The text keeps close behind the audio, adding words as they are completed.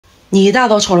你一大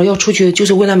早吵着要出去，就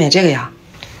是为了买这个呀？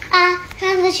啊，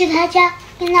上次去他家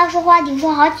跟他说话，得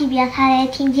说好几遍他才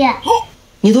听见。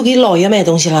你都给姥爷买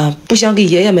东西了，不想给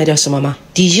爷爷买点什么吗？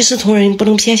底一视同仁，不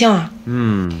能偏向啊。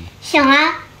想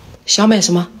啊。想买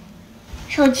什么？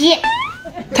手机。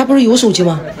他不是有手机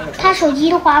吗？他手机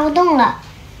都滑不动了。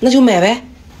那就买呗。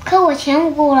可我钱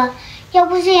不够了，要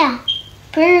不这样，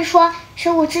不是说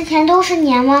15之前都是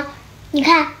年吗？你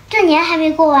看这年还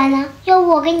没过完呢，要不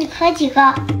我给你磕几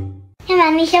个，先把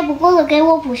那些不够的给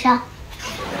我补上。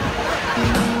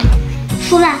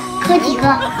输了磕几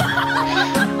个。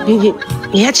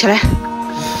你先起来，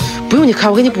不用你磕，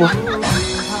我给你补。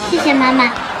谢谢妈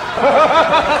妈。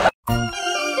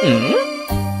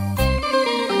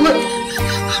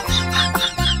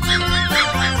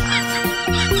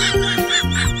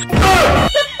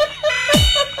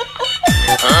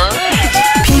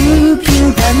平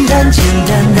平淡淡简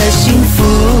单的幸福，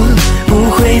不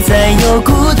会再有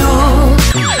孤独。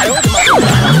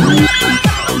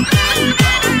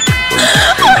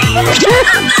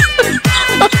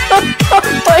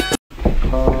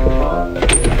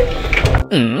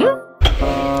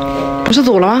不是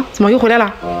走了吗？怎么又回来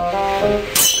了？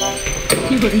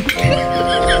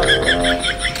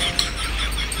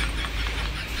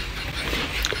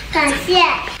感谢。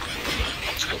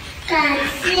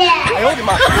哎呦我的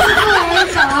妈！助我一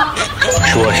手。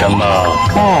说什么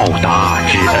报答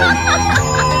之恩？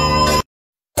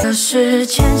这是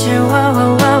千千万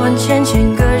万万万千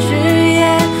千个日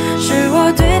夜，是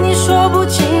我对你说不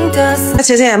尽的思。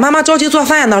晨晨，妈妈着急做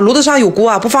饭呢，炉子上有锅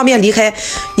啊，不方便离开。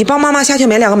你帮妈妈下去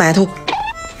买2个馒头。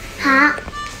好。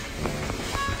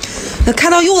那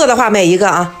看到柚子的话，买1个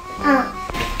啊。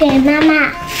给妈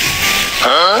妈。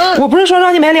我不是说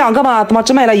让你买2个吗？怎么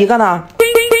只买了1个呢？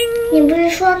你不是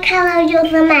说看到柚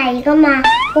子买1个吗？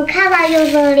我看到柚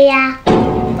子了呀。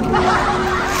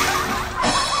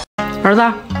儿子，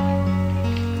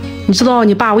你知道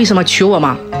你爸为什么娶我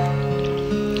吗？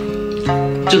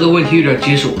这个问题有点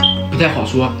棘手，不太好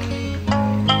说。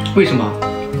为什么？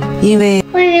因为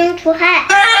为民除害，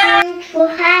为民除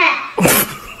害。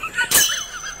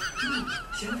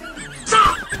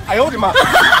哎呦我的妈！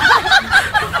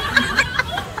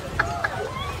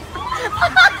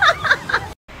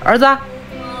儿子，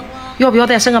要不要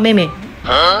再生个妹妹？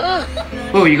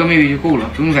我有1个妹妹就够了，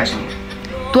不用再生了。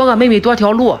多个妹妹多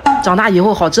条路，长大以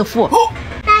后好致富。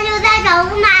那就再找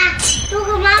个嘛，如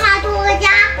果妈妈多个家，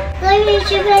何必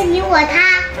区分你我他？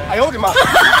哎呦我的妈！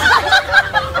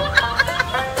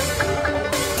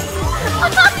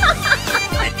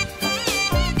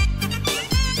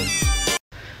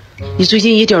你最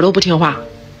近一点都不听话，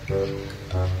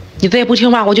你再不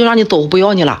听话，我就让你走，不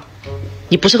要你了。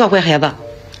你不是个乖孩子。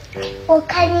我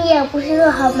看你也不是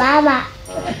个好妈妈。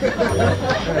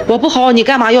我不好，你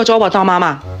干嘛要找我当妈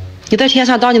妈？你在天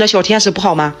上当你的小天使不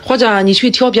好吗？或者你去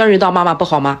挑别人当妈妈不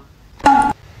好吗？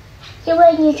因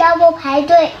为你招不排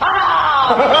队。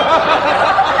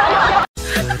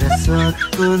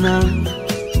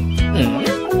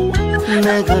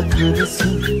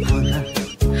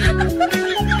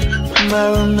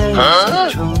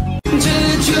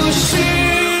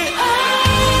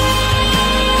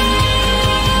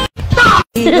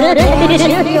一个多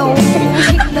情又无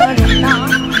情的人啊，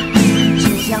只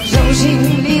想手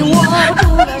心里握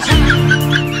住了沙。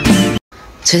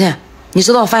晨晨，你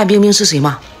知道范冰冰是谁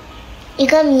吗？一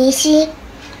个明星。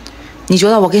你觉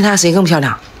得我跟她谁更漂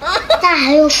亮？那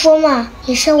还用说吗？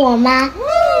你是我妈，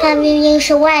范冰冰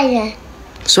是外人。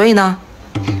所以呢？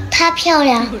她漂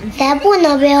亮，咱不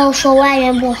能背后说外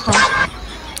人不好。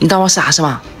你当我傻是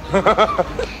吗？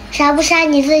傻不傻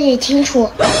你自己清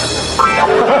楚。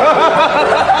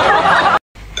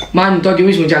妈，你到底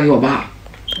为什么嫁给我爸？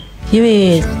因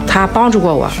为他帮助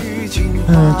过我，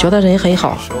觉得人很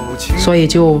好，所以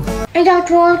就人家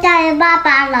猪嫁给爸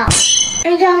爸了，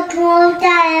人家猪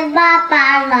嫁给爸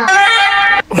爸了。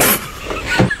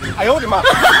哎呦我的妈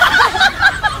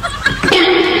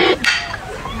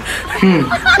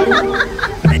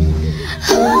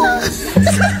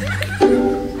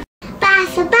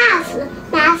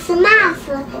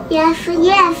！Yes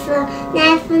yes,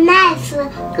 nice nice,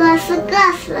 各是各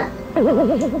是。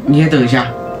你先等一下，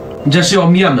你这是要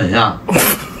灭门啊！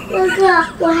哥哥，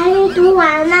我还没读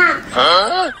完呢。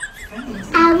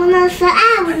爱不能死，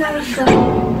爱不能死。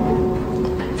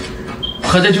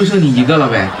合着就剩你一个了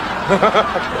呗？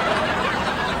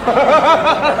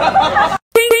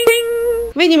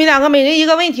问你们2个每人一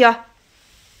个问题。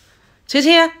晨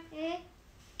晨，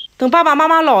等爸爸妈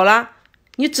妈老了，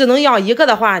你只能养1个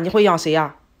的话，你会养谁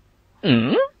呀？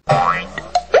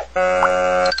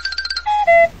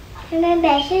妹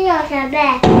妹是有啥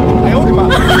呗？哎呦我的妈！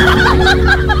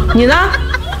你呢？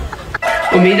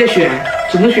我没得选，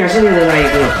只能选剩下的那一个。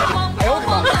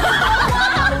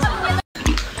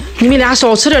你们俩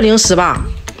少吃点零食吧，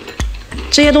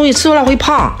这些东西吃多了会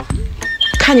胖。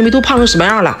看你们都胖成什么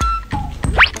样了。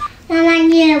妈妈，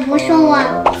你也不瘦啊。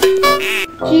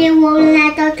既然我们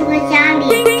来到这个家里，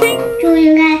就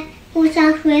应该互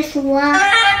相随俗啊。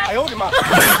哎呦我的妈！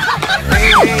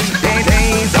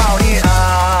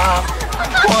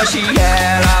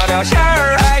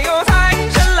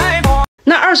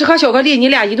那20颗巧克力，你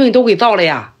俩一顿都给造了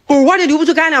呀？狗窝里留不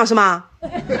住干粮是吗？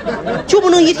就不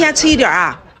能一天吃一点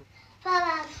啊？爸爸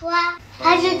说，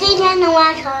还是今天能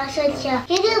完成的事情，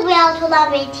一定不要拖到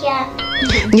明天。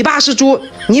你爸是猪，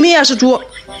你们也是猪。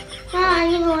妈妈，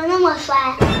你怎么那么衰？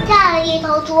嫁了一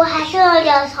头猪，还生了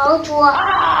2头猪。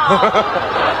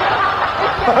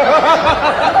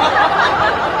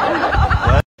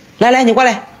来，你过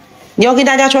来，你要跟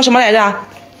大家说什么来着？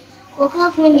我告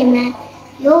诉你们，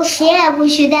以后谁也不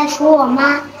许再说我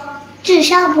妈智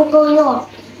商不够用，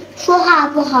说话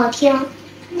不好听，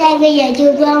戴个眼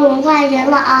镜专文化人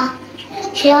了啊！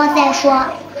谁要再说，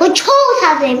我抽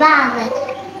他嘴巴子！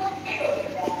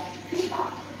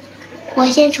我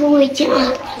先出回家。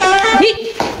你，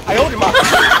哎呦我的妈！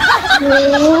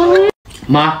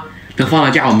妈，等放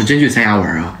了假，我们真去三亚玩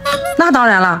啊？那当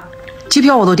然了，机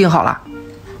票我都订好了。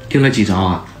订了几张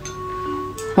啊？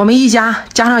我们一家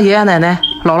加上爷爷奶奶、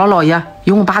姥姥姥爷，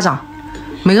一共8张，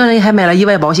每个人还买了意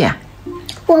外保险。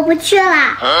我不去了。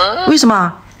为什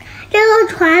么？这个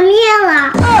船灭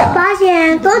了，保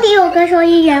险总得有个受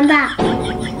益人吧。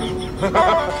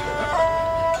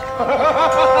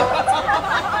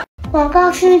广告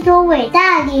是一种伟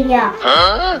大的力量。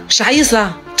啥意思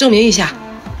啊？证明一下。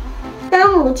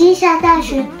当母鸡下蛋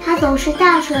时，它总是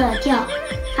大声的叫，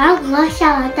而鹅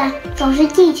下了蛋总是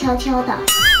静悄悄的。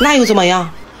那又怎么样？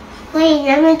所以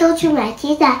人们都去买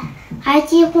鸡蛋，而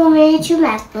几乎没人去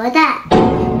买鹅蛋。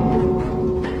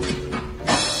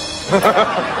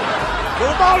有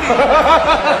道理。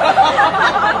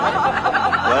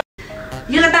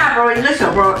一个大包，一个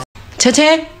小包。晨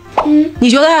晨，你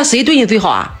觉得谁对你最好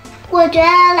啊？我觉得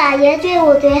姥爷对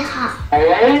我最好。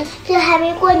这还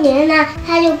没过年呢，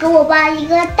他就给我包一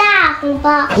个大红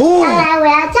包，看来我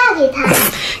要嫁给他。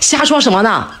瞎说什么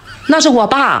呢？那是我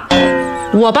爸，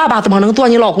我爸爸怎么能做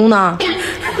你老公呢？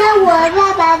那我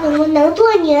爸爸怎么能做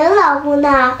你的老公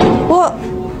呢？我，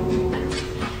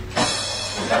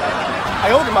哎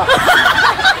呦我的妈！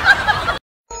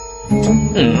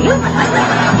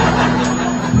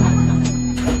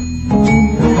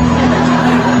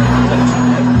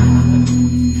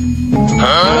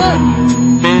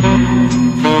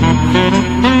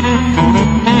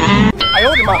哎呦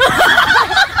我的妈！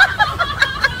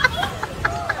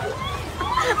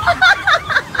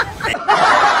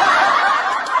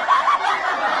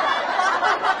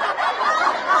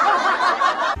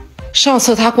上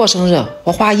次他过生日，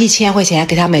我花1000块钱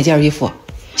给他买件衣服，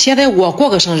现在我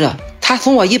过个生日，他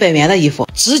送我100元的衣服，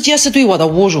直接是对我的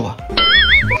侮辱。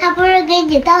他不是给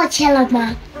你道歉了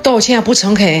吗？道歉不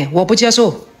诚恳，我不接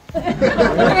受。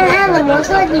那他怎么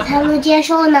说你才能接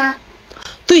受呢？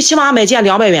最起码买件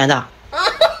200元的。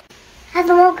他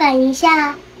怎么敢一下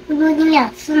侮辱你2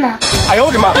次呢？哎呦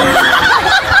我的妈！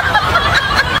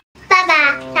爸爸，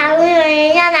假如有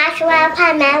人要拿10万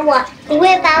块买我，你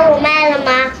会把我卖了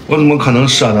吗？我怎么可能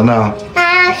舍得呢？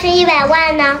那要是100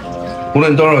万呢？无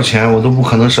论多少钱，我都不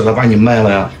可能舍得把你卖了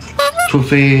呀，除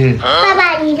非爸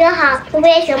爸，你真好，除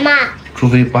非什么？除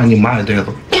非把你妈也带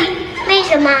走。为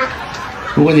什么？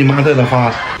如果你妈在的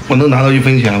话，我能拿到1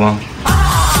分钱吗？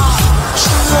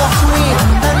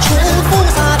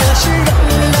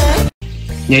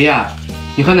爷爷，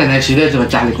你和奶奶谁在这个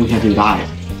家里贡献最大呀？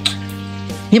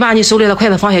你把你手里的筷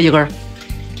子放下一根。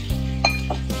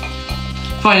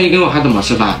放下一根我还怎么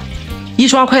吃饭？一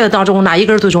双筷子当中哪一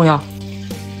根最重要？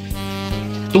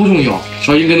都重要，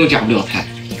少一根都夹不了菜。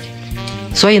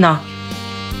所以呢？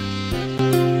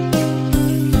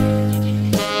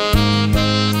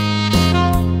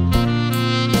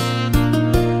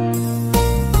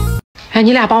哎，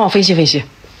你俩帮我分析分析。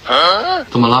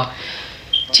怎么了？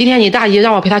今天你大姨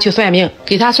让我陪她去算命，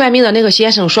给她算命的那个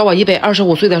先生说我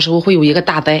125岁的时候会有一个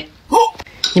大灾。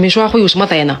你们说会有什么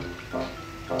灾呢？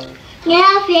你让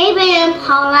谁被人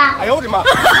跑了？哎呦我的妈！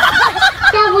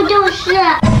这不就是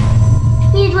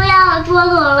你说要我捉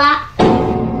走了？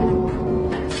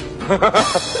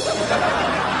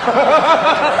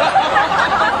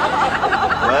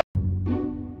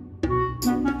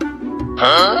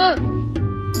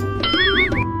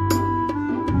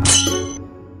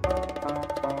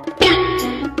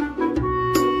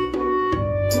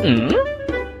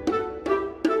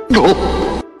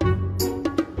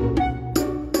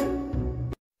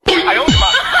哎呦我的妈！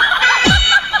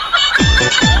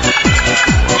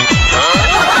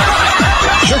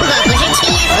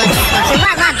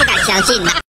相信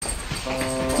的。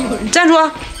站住！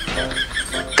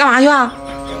干嘛去啊？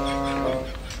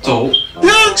走。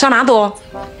上哪走？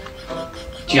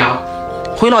家。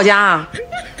回老家啊？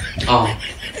啊。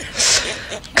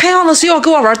看样子是要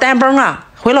跟我玩单崩啊！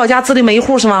回老家自立门一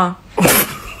户是吗？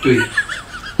对。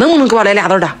能不能给我来俩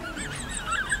字的？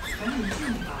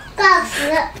告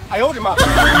辞。哎呦我的妈！